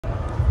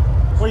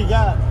What do you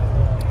got?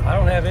 I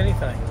don't have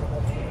anything.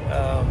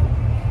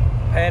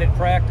 Padded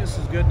practice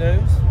is good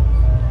news.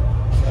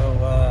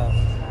 So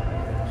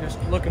just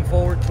looking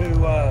forward to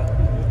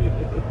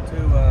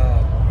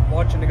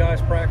watching the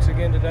guys practice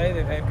again today.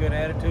 They've had good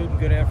attitude and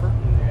good effort.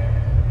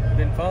 And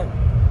been fun.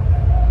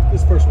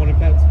 This first one in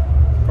pads?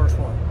 First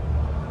one.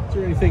 Is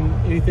there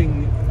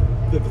anything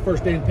that the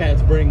first day in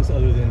pads brings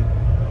other than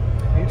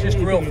just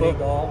real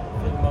football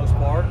for the most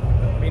part?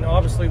 I mean,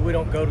 obviously we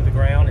don't go to the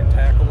ground and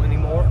tackle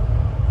anymore,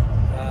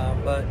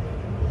 but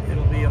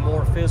it'll be a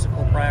more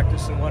physical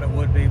practice than what it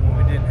would be when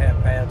we didn't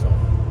have pads on.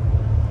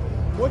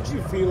 What do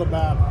you feel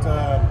about,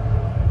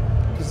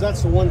 because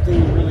that's the one thing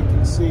you really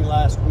can see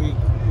last week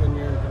when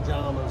you're in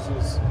pajamas,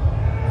 is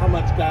how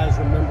much guys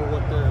remember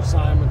what their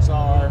assignments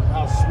are,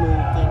 how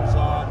smooth things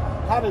are.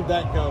 How did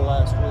that go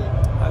last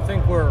week? I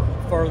think we're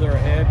further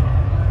ahead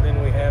than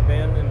we have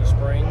been in the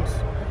springs,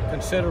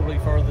 considerably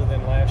further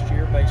than last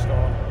year based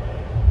on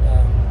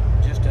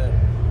just a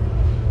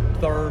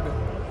third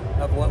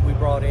of what we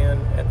brought in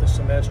at the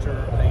semester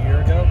a year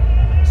ago.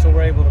 So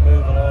we're able to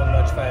move along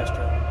much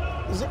faster.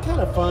 Is it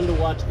kind of fun to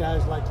watch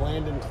guys like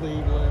Landon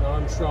Cleveland,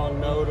 Armstrong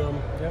Nodum,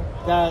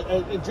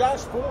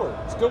 Josh Ford,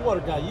 Stillwater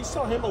guy? You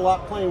saw him a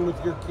lot playing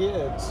with your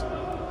kids.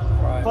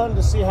 Right. Fun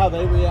to see how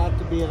they react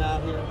to being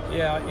out here.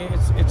 Yeah,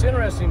 it's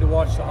interesting to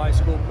watch the high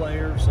school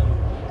players and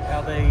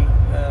how they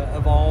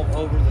evolve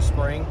over the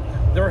spring.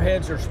 Their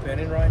heads are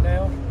spinning right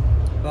now,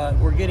 but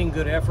we're getting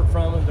good effort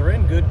from them. They're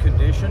in good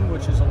condition,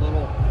 which is a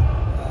little,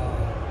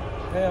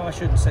 I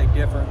shouldn't say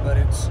different, but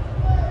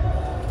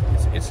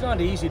it's not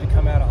easy to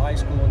come out of high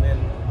school and then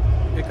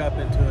pick up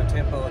into a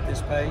tempo at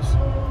this pace.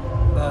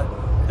 But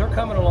they're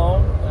coming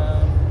along.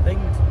 They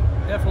can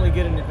definitely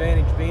get an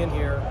advantage being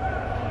here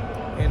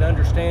and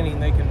understanding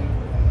they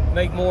can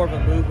make more of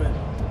a movement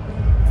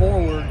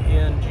forward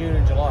in June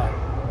and July.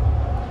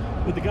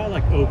 With a guy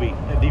like Obi,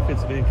 a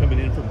defensive end coming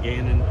in from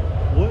Gannon,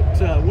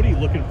 what are you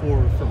looking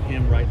for from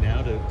him right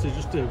now to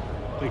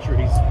make sure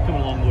he's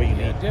coming along the way you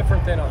need?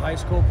 Different than a high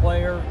school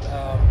player.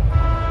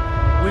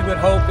 We would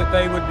hope that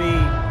they would be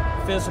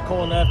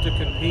physical enough to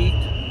compete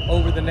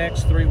over the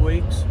next 3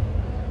 weeks,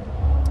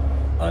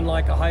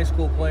 unlike a high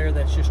school player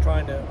that's just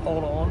trying to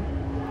hold on.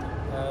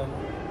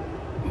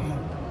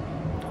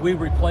 We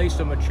replaced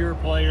a mature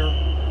player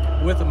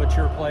with a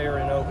mature player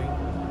in Obi,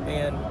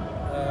 and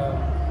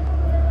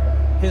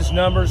his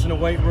numbers in the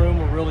weight room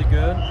were really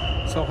good,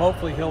 so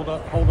hopefully he'll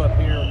hold up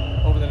here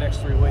over the next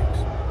 3 weeks.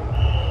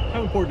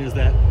 How important is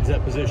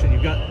that position?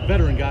 You've got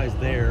veteran guys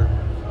there,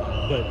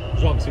 but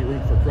there's obviously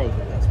room for growth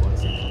at that spot.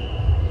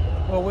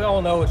 Well, we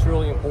all know it's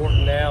really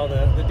important now.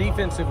 The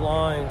defensive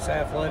line's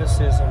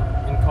athleticism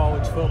in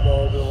college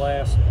football over the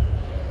last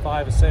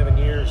 5 to 7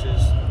 years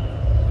has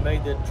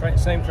made the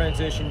same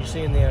transition you see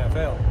in the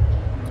NFL.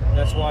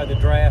 That's why the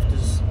draft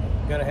is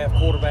going to have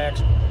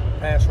quarterbacks,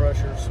 pass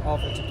rushers,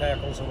 offensive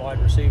tackles, and wide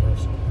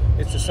receivers.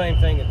 It's the same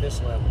thing at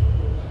this level.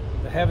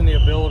 Having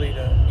the ability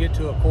to get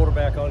to a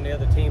quarterback on the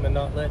other team and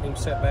not letting him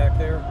sit back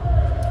there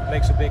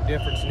makes a big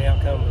difference in the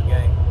outcome of the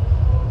game.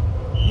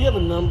 Do you have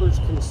a numbers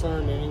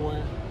concern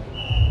anywhere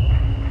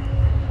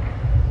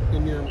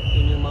in your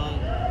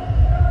mind?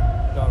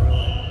 Not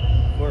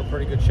really. We're in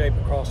pretty good shape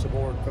across the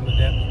board from the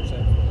depth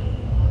perspective.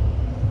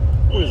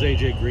 What has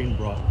A.J. Green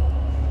brought,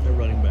 their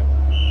running back?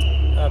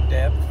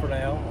 Depth for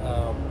now.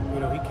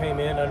 He came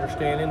in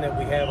understanding that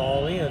we have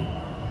Ollie, and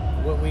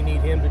what we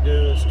need him to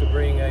do is to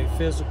bring a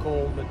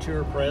physical,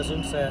 mature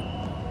presence that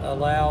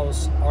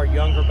allows our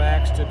younger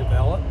backs to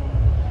develop.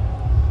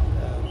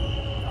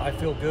 I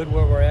feel good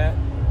where we're at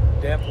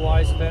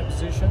depth-wise at that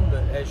position,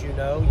 but as you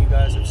know, you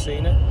guys have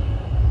seen it,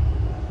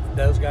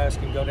 those guys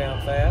can go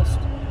down fast.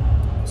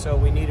 So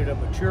we needed a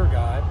mature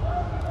guy,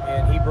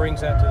 and he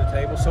brings that to the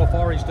table. So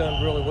far, he's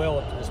done really well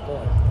up to this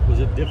point. Was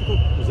that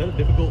a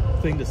difficult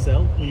thing to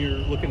sell when you're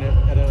looking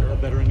at a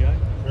veteran guy?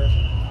 Sure.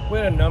 We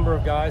had a number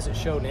of guys that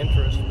showed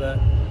interest, but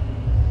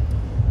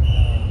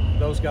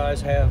those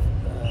guys have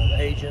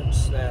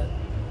agents that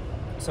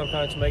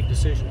sometimes make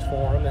decisions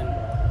for them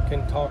and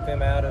can talk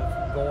them out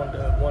of going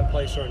to one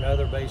place or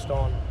another based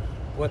on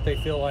what they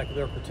feel like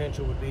their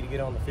potential would be to get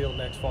on the field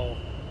next fall.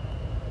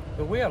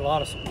 But we had a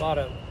lot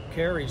of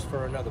carries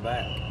for another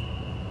back.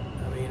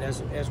 I mean,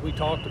 as we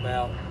talked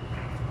about,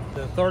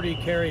 the 30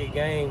 carry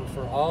game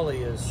for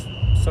Ollie is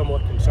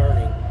somewhat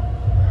concerning.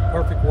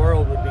 Perfect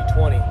world would be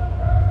 20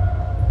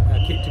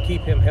 to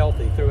keep him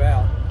healthy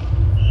throughout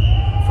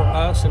for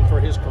us and for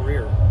his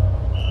career.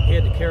 He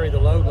had to carry the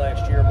load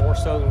last year more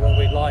so than what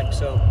we'd like,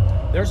 so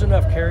there's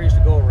enough carries to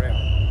go around.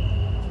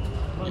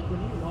 Mike, when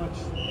you watch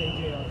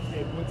AJ on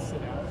tape, what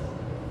stood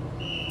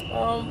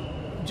out?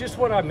 Just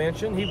what I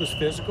mentioned. He was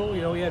physical.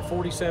 He had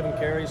 47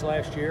 carries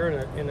last year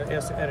at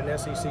an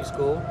SEC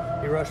school.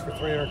 He rushed for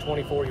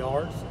 324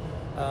 yards.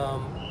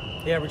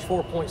 He averaged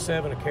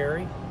 4.7 a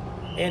carry,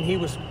 and he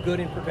was good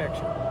in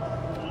protection.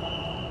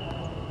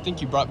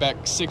 think you brought back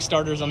 6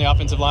 starters on the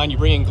offensive line. You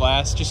bring in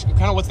Glass. Just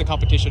kind of what's the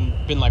competition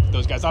been like with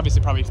those guys?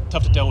 Obviously, probably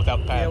tough to tell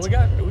without pads.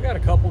 Yeah, we got a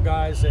couple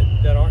guys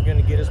that aren't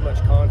going to get as much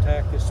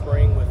contact this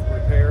spring with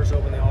repairs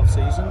over the off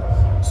season.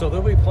 So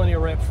there'll be plenty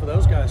of reps for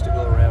those guys to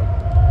go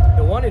around.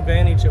 The one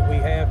advantage that we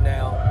have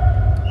now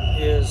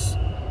is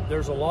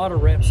there's a lot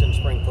of reps in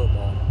spring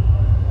football.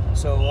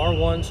 So our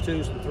 1s,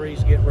 2s, and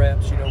 3s get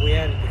reps. You know, we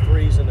added the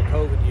 3s in the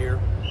COVID year,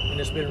 and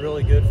it's been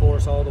really good for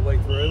us all the way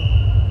through.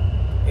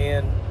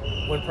 And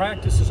when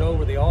practice is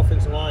over, the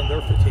offensive line,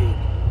 they're fatigued.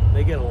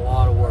 They get a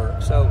lot of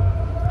work. So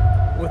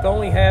with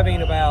only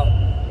having about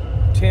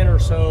 10 or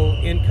so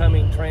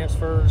incoming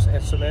transfers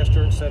at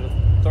semester instead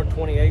of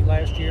 28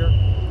 last year,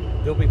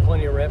 there'll be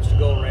plenty of reps to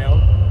go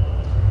around.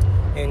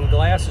 And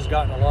Glass has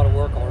gotten a lot of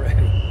work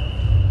already.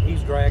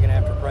 He's dragging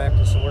after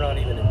practice, and we're not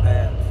even in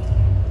pads.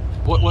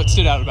 What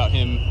stood out about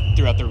him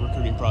throughout the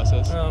recruiting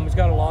process? He's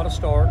got a lot of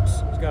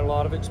starts. He's got a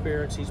lot of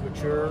experience. He's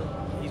mature.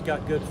 He's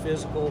got good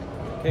physical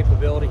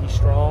capability. He's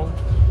strong,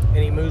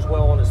 and he moves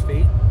well on his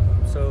feet.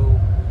 So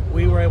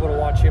we were able to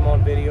watch him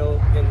on video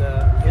in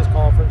his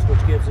conference,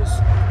 which gives us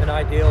an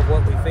idea of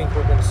what we think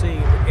we're going to see,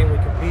 and we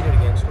competed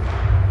against him.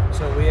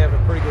 So we have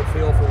a pretty good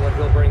feel for what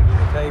he'll bring to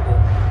the table.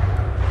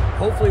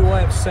 Hopefully we'll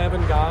have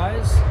 7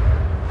 guys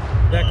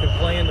that could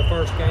play in the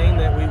first game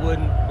that we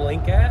wouldn't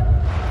blink at.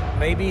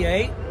 Maybe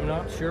 8, I'm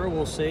not sure,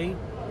 we'll see.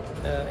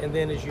 And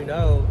then, as you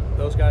know,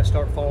 those guys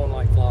start falling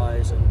like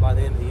flies, and by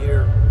the end of the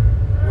year,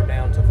 we're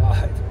down to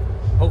 5.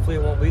 Hopefully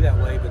it won't be that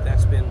way, but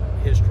that's been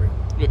history.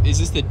 Is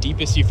this the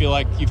deepest you feel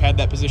like you've had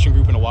that position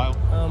group in a while?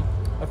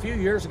 A few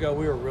years ago,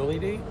 we were really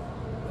deep.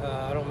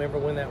 I don't remember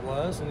when that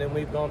was, and then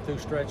we've gone through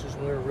stretches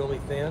when we were really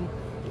thin.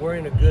 We're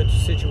in a good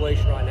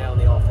situation right now in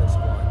the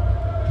offensive line.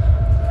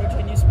 Coach,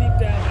 can you speak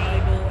to how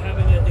valuable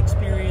having an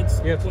experience?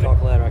 You have to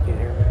talk louder, I can't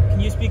hear. Can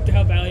you speak to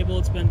how valuable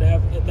it's been to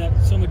have that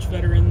so much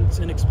veterans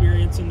and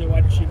experience in the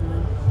wide receiver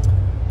room?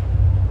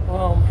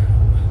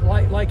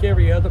 Like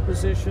every other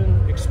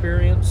position,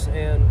 experience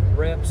and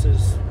reps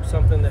is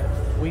something that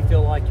we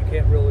feel like you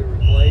can't really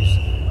replace.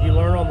 You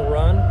learn on the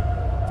run,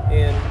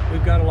 and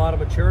we've got a lot of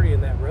maturity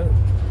in that room.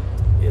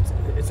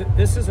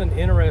 This is an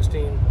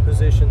interesting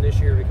position this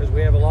year because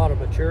we have a lot of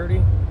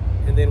maturity,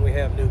 and then we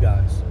have new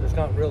guys. There's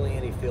not really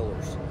any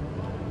fillers.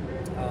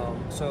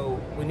 So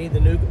we need the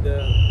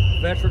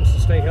veterans to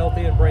stay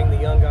healthy and bring the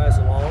young guys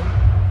along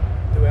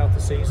throughout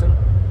the season.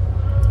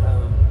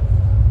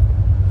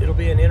 It'll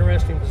be an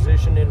interesting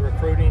position in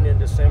recruiting in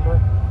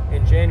December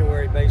and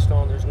January based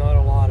on there's not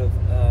a lot of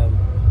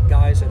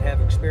guys that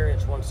have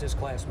experience once this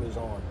class moves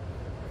on.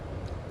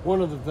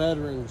 One of the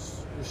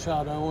veterans,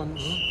 Rashad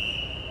Owens,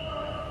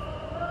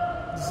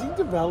 has he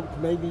developed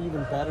maybe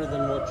even better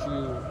than what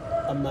you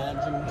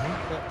imagined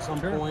at some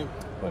point?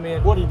 I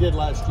mean, what he did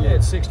last year. He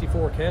had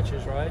 64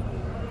 catches, right?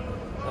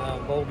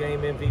 Bowl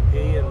game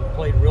MVP, and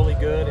played really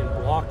good and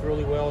blocked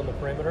really well in the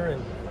perimeter,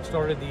 and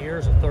started the year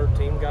as a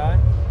third-team guy.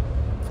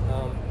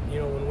 You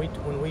know,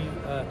 when we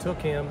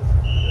took him,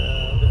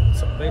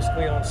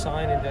 basically on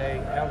signing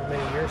day, however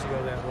many years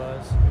ago that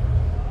was,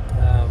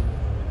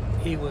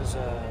 he was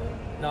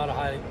not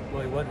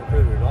he wasn't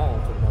recruited at all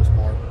for the most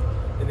part.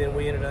 And then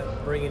we ended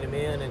up bringing him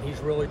in, and he's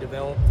really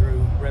developed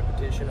through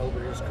repetition over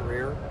his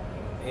career.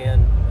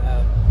 And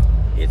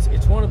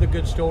it's one of the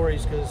good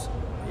stories because,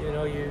 you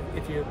know,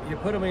 if you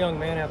put a young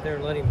man out there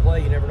and let him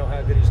play, you never know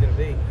how good he's going to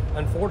be.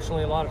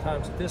 Unfortunately, a lot of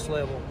times at this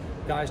level,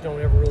 guys don't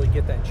ever really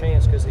get that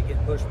chance because they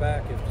get pushed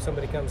back if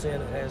somebody comes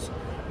in and has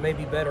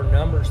maybe better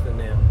numbers than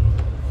them.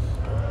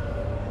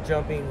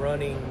 Jumping,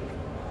 running,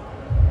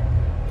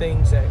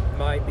 things that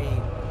might be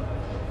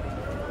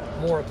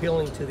more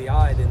appealing to the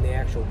eye than the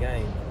actual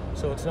game.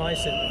 So it's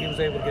nice that he was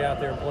able to get out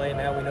there and play, and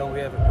now we know we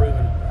have a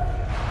proven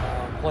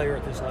player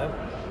at this level.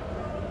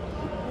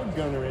 Where'd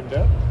Gunner end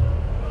up?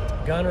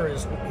 Gunner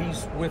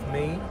he's with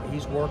me,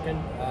 he's working,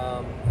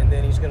 and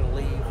then he's going to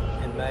leave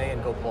in May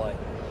and go play.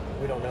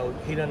 We don't know,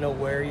 he doesn't know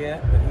where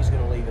yet, but he's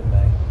going to leave in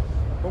May.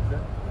 Okay.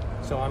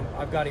 So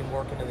I've got him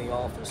working in the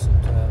office.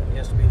 He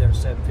has to be there at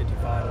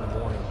 7:55 in the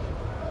morning.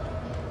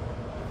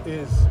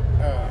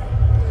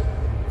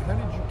 How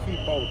did you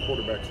keep all the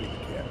quarterbacks that you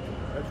kept?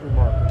 That's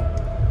remarkable.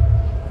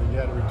 And you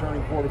had a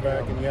returning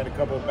quarterback, and you had a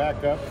couple of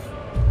backups.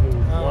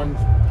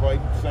 One's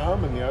played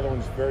some, and the other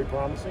one's very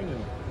promising.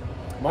 And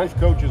most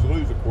coaches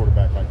lose a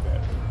quarterback like that.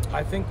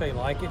 I think they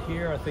like it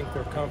here. I think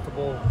they're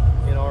comfortable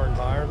in our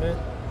environment.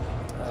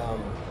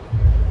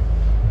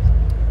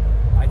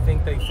 I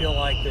think they feel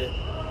like that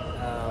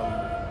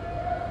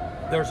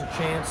there's a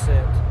chance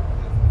that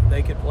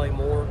they could play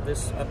more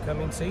this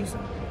upcoming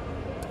season.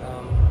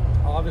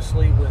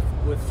 Obviously,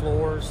 with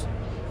Flores,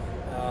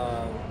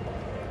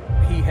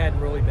 he hadn't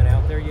really been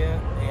out there yet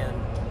and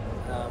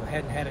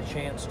hadn't had a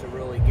chance to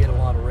really get a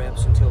lot of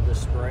reps until this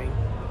spring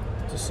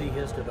to see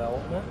his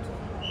development.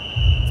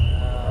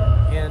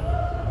 And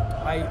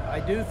I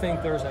do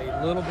think there's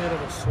a little bit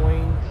of a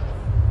swing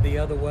the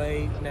other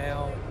way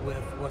now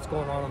with what's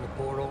going on in the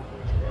portal.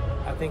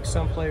 I think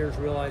some players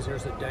realize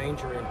there's a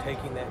danger in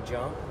taking that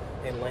jump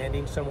and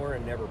landing somewhere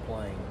and never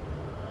playing.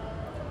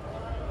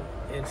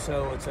 And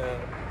so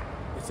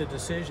it's it's a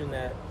decision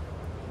that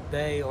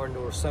they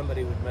or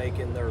somebody would make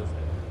in their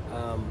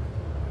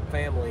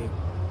family.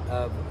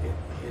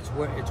 It's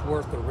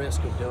worth the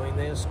risk of doing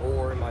this,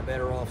 or am I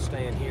better off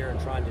staying here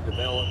and trying to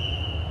develop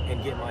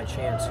and get my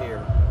chance here?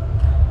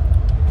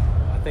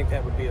 I think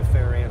that would be a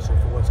fair answer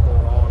for what's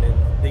going on.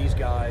 And these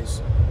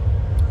guys,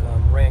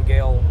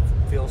 Rangel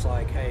feels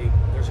like, hey,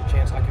 there's a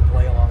chance I could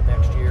play a lot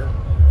next year,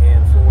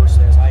 and Floor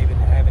says I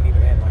haven't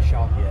even had my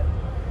shot yet.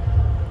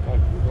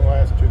 The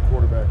last 2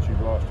 quarterbacks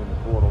you've lost in the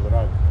portal that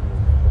I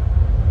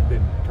remember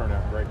didn't turn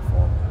out great for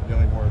them.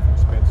 Illingworth and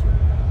Spencer.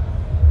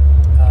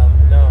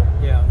 No,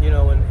 yeah,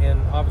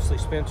 and obviously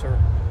Spencer.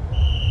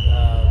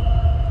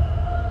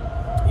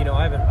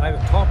 I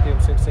haven't talked to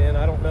him since then.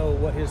 I don't know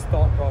what his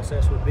thought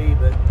process would be,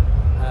 but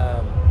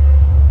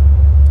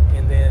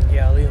and then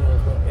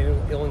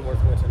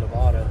Illingworth went to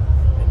Nevada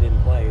and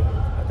didn't play.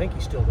 I think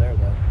he's still there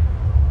though.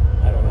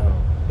 I don't know,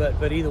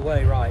 but either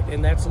way, right.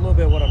 And that's a little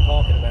bit what I'm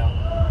talking about.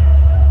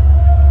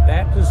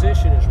 That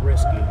position is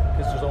risky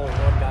because there's only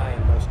one guy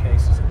in most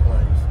cases that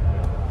plays.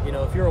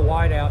 If you're a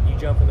wideout and you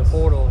jump in the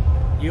portal,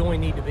 you only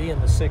need to be in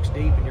the 6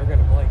 deep, and you're going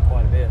to play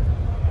quite a bit.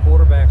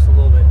 Quarterback's a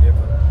little bit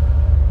different.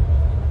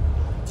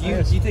 Do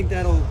you think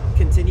that'll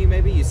continue?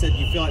 Maybe you said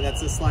you feel like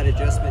that's a slight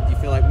adjustment. Do you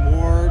feel like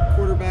more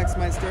quarterbacks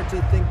might start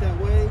to think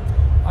that way?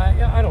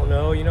 I don't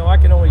know. I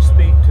can only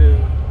speak to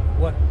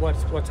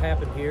what's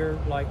happened here,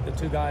 like the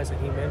 2 guys that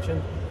he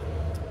mentioned.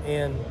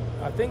 And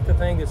I think the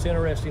thing that's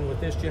interesting with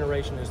this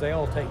generation is they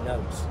all take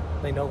notes.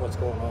 They know what's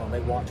going on. They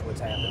watch what's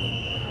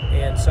happening.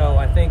 And so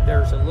I think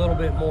there's a little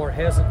bit more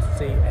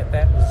hesitancy at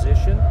that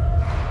position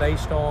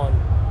based on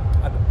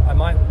I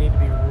might need to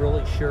be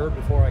really sure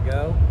before I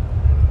go.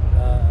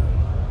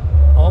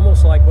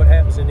 Almost like what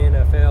happens in the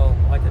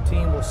NFL, like a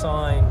team will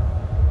sign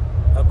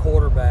a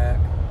quarterback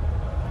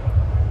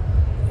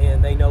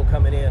and they know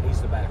coming in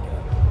he's the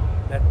backup.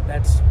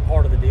 That's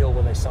part of the deal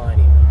when they sign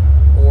him.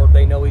 Or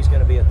they know he's going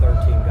to be a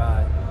third-team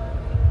guy.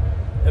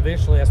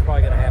 Eventually, that's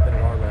probably going to happen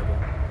at our level.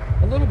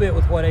 A little bit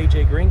with what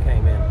A.J. Green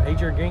came in.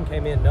 A.J. Green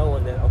came in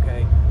knowing that,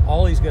 okay,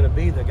 Ollie's going to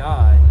be the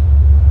guy,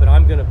 but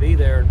I'm going to be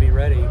there and be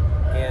ready,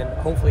 and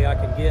hopefully I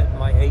can get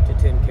my 8 to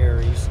 10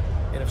 carries.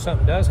 And if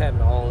something does happen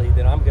to Ollie,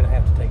 then I'm going to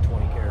have to take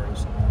 20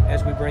 carries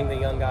as we bring the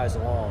young guys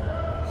along.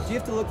 Do you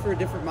have to look for a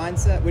different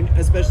mindset,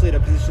 especially at a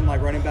position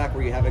like running back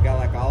where you have a guy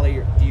like Ollie?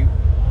 Or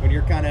when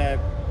you're kind of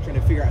trying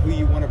to figure out who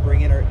you want to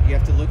bring in, or you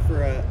have to look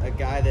for a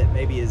guy that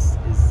maybe is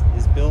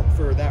built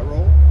for that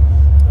role?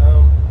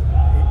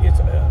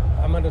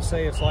 I'm going to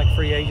say it's like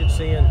free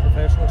agency in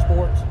professional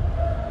sports.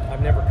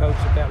 I've never coached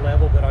at that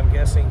level, but I'm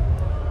guessing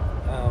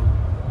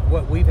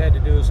what we've had to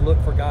do is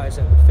look for guys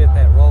that would fit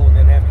that role and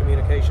then have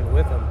communication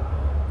with them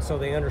so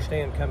they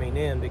understand coming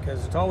in,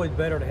 because it's always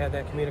better to have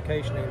that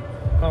communication and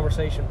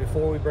conversation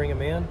before we bring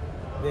them in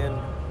than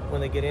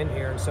when they get in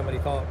here and somebody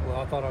thought, well,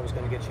 I thought I was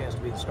going to get a chance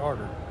to be the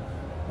starter.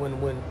 When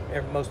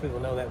most people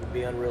know that would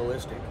be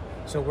unrealistic.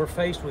 So we're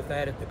faced with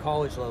that at the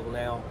college level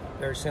now,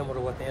 very similar to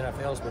what the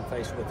NFL's been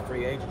faced with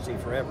free agency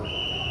forever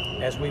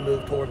as we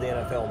move toward the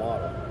NFL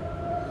model.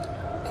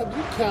 Have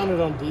you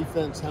counted on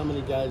defense how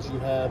many guys you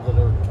have that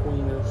are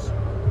tweeners,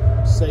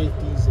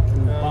 safeties that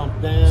can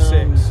bump down?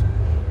 6.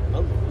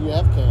 Oh, you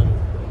have counted.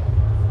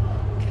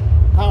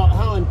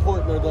 How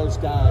important are those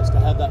guys to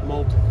have that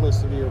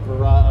multiplicity or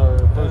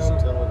variety or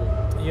versatility?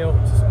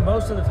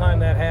 Most of the time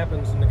that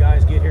happens and the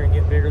guys get here and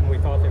get bigger than we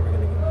thought they were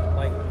going to get.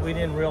 Like, we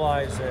didn't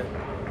realize that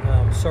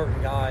certain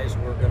guys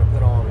were going to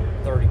put on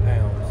 30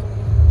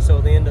 pounds. So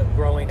they end up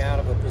growing out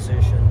of a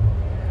position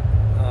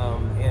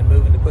and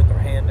moving to put their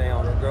hand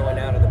down, or growing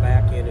out of the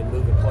back end and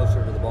moving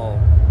closer to the ball.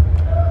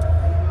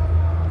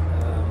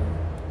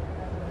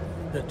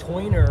 The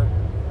tweener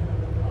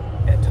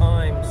at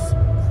times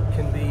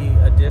can be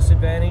a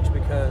disadvantage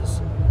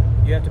because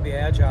you have to be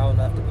agile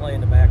enough to play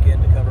in the back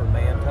end to cover a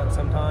man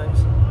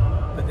sometimes,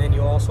 but then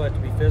you also have to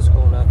be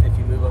physical enough if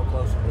you move up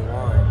closer to the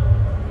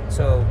line.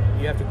 So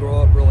you have to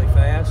grow up really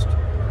fast,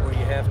 or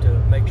you have to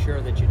make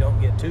sure that you don't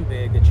get too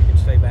big that you can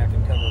stay back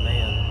and cover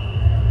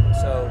man.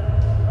 So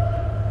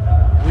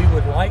we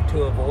would like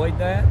to avoid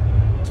that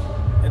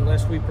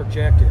unless we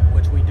project it,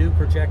 which we do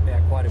project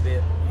that quite a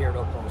bit here at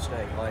Oklahoma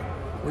State. Like,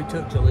 we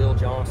took Jaleel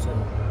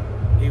Johnson,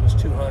 he was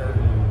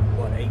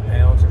 208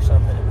 pounds or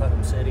something at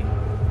Putnam City,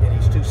 and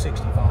he's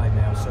 265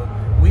 now. So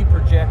we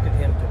projected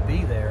him to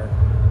be there,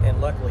 and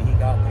luckily he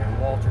got there.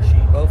 Walter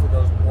Sheed, both of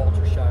those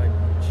Walter Sheed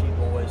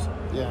boys,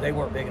 they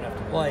weren't big enough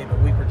to play, but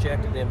we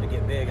projected them to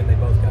get big, and they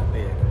both got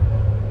big.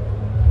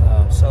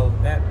 So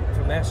that,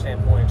 from that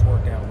standpoint, it's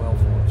worked out well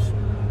for us.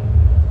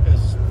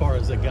 As far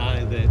as a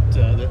guy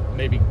that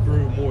maybe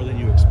grew more than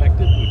you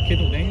expected, would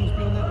Kendall Daniels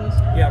be on that list?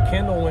 Yeah,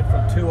 Kendall went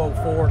from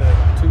 204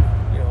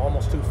 to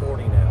almost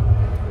 240 now.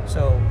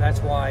 So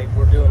that's why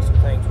we're doing some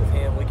things with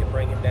him. We can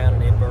bring him down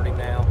and invert him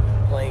now,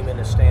 play him in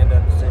a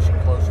stand-up position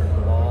closer to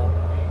the ball.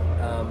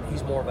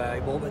 He's more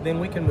valuable, but then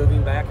we can move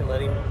him back and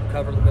let him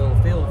cover the middle of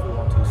the field if we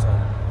want to. So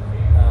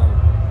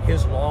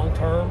his long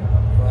term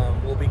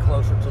will be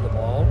closer to the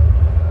ball.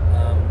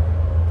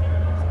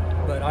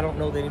 But I don't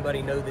know that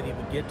anybody knew that he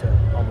would get to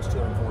almost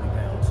 240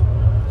 pounds.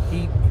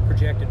 he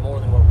projected more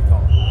than what we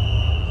thought.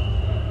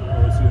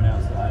 OSU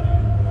announced the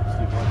hiring of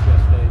Steve Hart's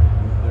yesterday.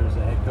 There's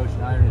a head coaching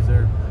hiring. Is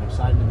there an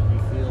excitement that you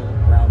feel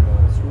around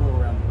the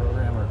school, around the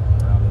program, or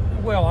around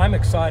the? Well, I'm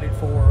excited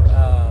for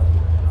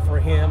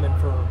him and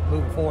for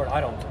moving forward.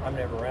 I'm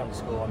never around the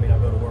school. I mean, I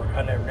go to work.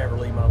 I never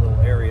leave my little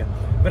area,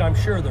 but I'm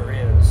sure there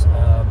is.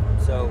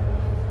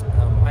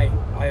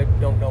 I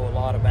don't know a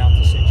lot about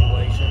the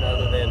situation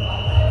other than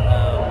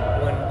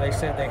when they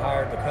said they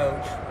hired the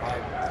coach.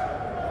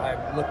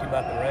 I looked him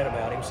up and read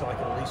about him, so I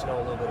could at least know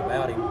a little bit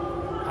about him.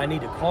 I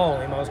need to call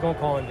him. I was going to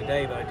call him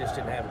today, but I just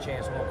didn't have a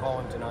chance. I'm going to call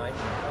him tonight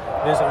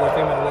and visit with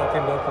him and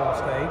welcome him to Oklahoma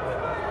State. But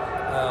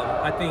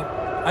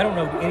I don't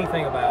know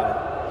anything about it.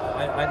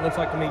 It looks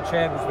like to me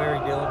Chad was very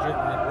diligent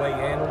in the way he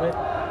handled it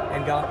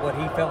and got what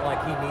he felt like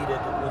he needed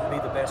would be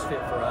the best fit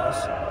for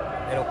us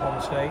at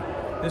Oklahoma State.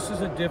 This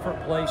is a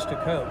different place to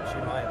coach,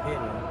 in my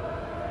opinion,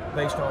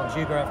 based on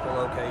geographical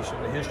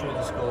location, the history of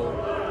the school,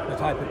 the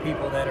type of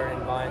people that are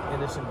in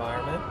this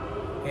environment,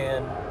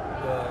 and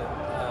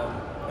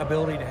the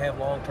ability to have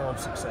long-term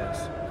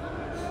success.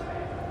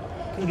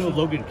 I know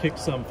Logan kicked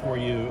some for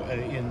you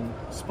in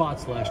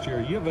spots last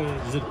year. You have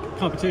is it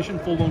competition,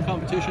 full-blown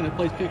competition at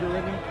place kicker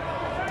right now?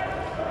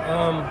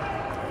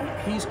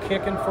 He's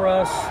kicking for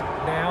us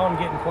now and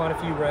getting quite a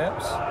few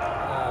reps.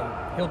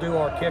 He'll do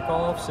our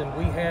kickoffs, and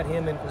we had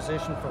him in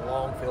position for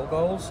long field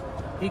goals.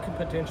 He could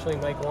potentially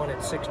make one at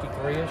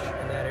 63-ish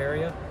in that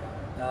area,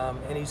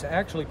 and he's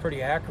actually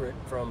pretty accurate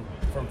from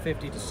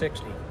 50 to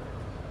 60.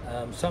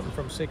 Something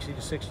from 60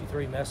 to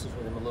 63 messes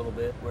with him a little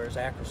bit, where his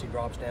accuracy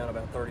drops down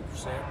about 30%.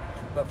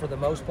 But for the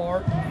most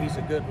part, he's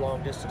a good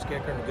long-distance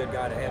kicker and a good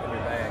guy to have in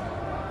your bag.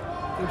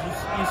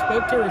 You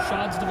spoke to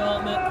Rashad's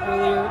development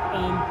earlier.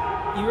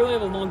 You really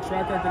have a long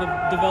track record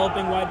of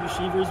developing wide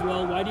receivers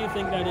well. Why do you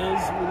think that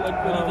is? What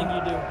do you think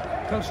you do?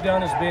 Coach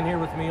Dunn has been here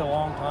with me a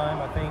long time,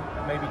 I think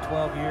maybe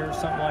 12 years,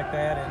 something like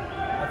that, and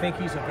I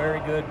think he's a very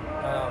good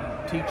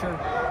teacher,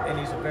 and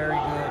he's a very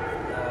good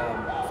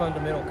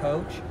fundamental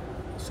coach.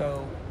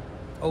 So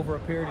over a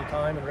period of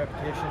time and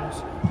repetitions,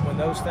 when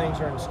those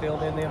things are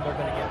instilled in them, they're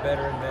going to get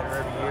better and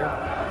better every year,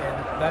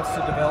 and that's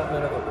the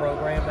development of a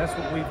program. That's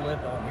what we've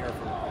lived on here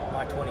for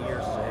my 20 years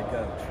as a head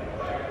coach.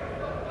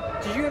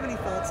 Did you have any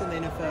thoughts on the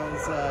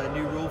NFL's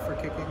new rule for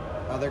kicking?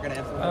 How they're going to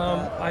implement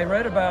that? I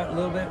read a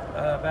little bit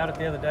about it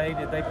the other day.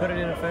 Did they put it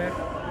in effect?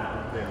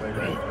 Yeah, they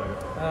read it.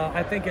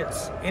 I think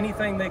it's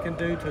anything they can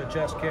do to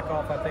adjust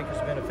kickoff, I think, is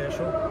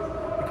beneficial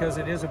because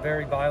it is a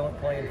very violent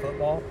play in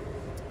football.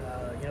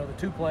 The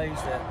two plays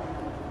that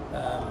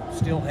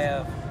still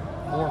have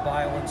more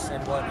violence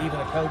than what even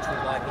a coach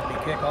would like would be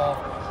kickoff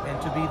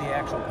and to be the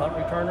actual punt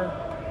returner.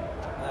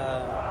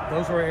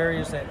 Those are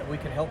areas that we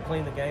can help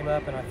clean the game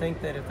up, and I think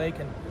that if they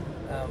can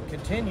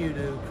continue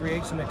to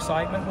create some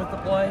excitement with the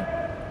play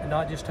and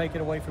not just take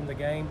it away from the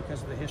game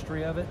because of the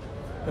history of it,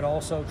 but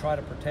also try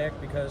to protect,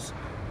 because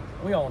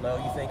we all know,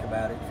 you think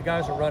about it, if you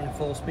guys are running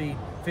full speed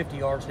 50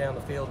 yards down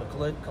the field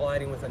and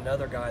colliding with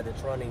another guy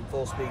that's running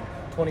full speed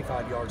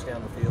 25 yards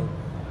down the field,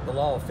 the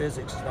law of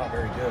physics is not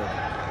very good.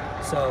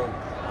 So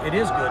it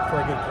is good for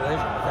a good collision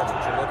if that's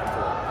what you're looking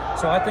for.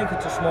 So I think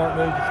it's a smart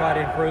move to try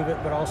to improve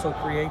it, but also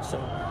create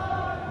some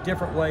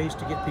different ways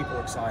to get people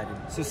excited.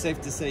 So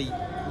safe to say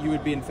you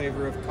would be in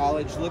favor of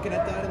college looking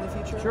at that in the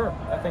future? Sure,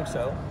 I think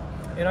so.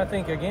 And I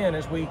think, again,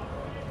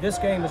 this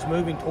game is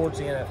moving towards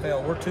the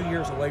NFL. We're 2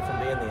 years away from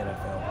being the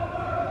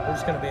NFL. We're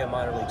just going to be a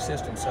minor league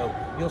system. So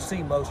you'll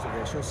see most of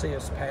this. You'll see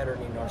us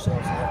patterning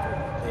ourselves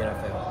after the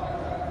NFL.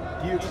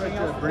 Do you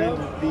expect Brennan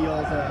to be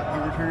y'all's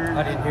punt returner?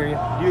 I didn't hear you.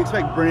 Do you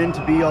expect Brennan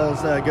to be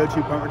y'all's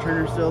go-to punt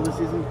returner still this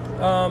season?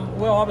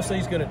 Well, obviously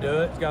he's going to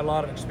do it. He's got a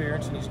lot of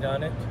experience and he's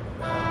done it.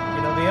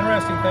 The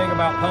interesting thing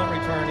about punt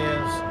return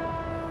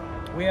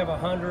is we have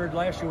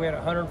last year we had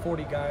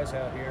 140 guys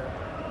out here.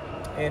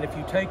 And if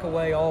you take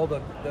away all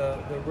the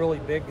really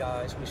big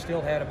guys, we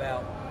still had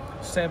about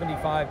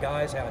 75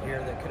 guys out here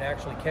that could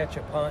actually catch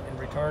a punt and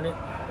return it.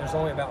 There's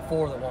only about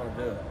 4 that want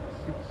to do it.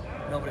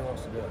 Nobody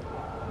wants to do it.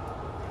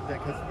 Is that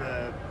because of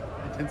the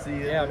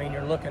intensity? Yeah, I mean,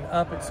 you're looking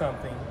up at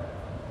something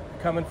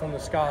coming from the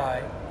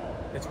sky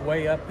that's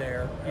way up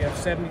there. You have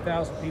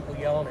 70,000 people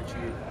yelling at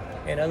you,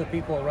 and other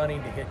people are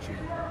running to hit you.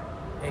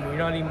 And you're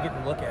not even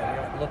getting to look at it.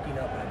 You're not looking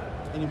up at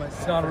it.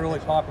 It's not a really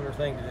popular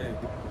thing to do.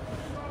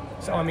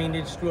 So, I mean,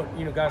 guys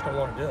don't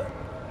want to do it.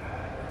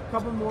 A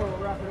couple more, we'll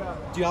wrap it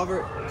up. Do you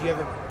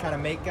ever kind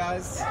of make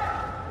guys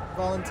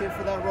volunteer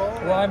for that role?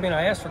 Well, I mean,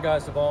 I asked for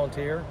guys to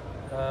volunteer.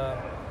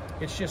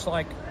 It's just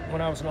like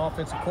when I was an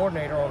offensive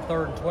coordinator on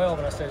 3rd and 12,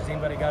 and I said, has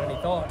anybody got any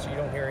thoughts? You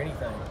don't hear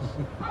anything.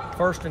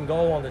 1st and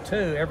goal on the 2,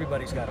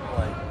 everybody's got to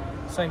play.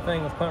 Same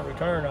thing with punt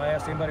return. I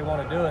asked anybody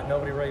want to do it,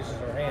 nobody raises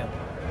their hand.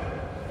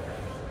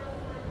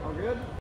 All good?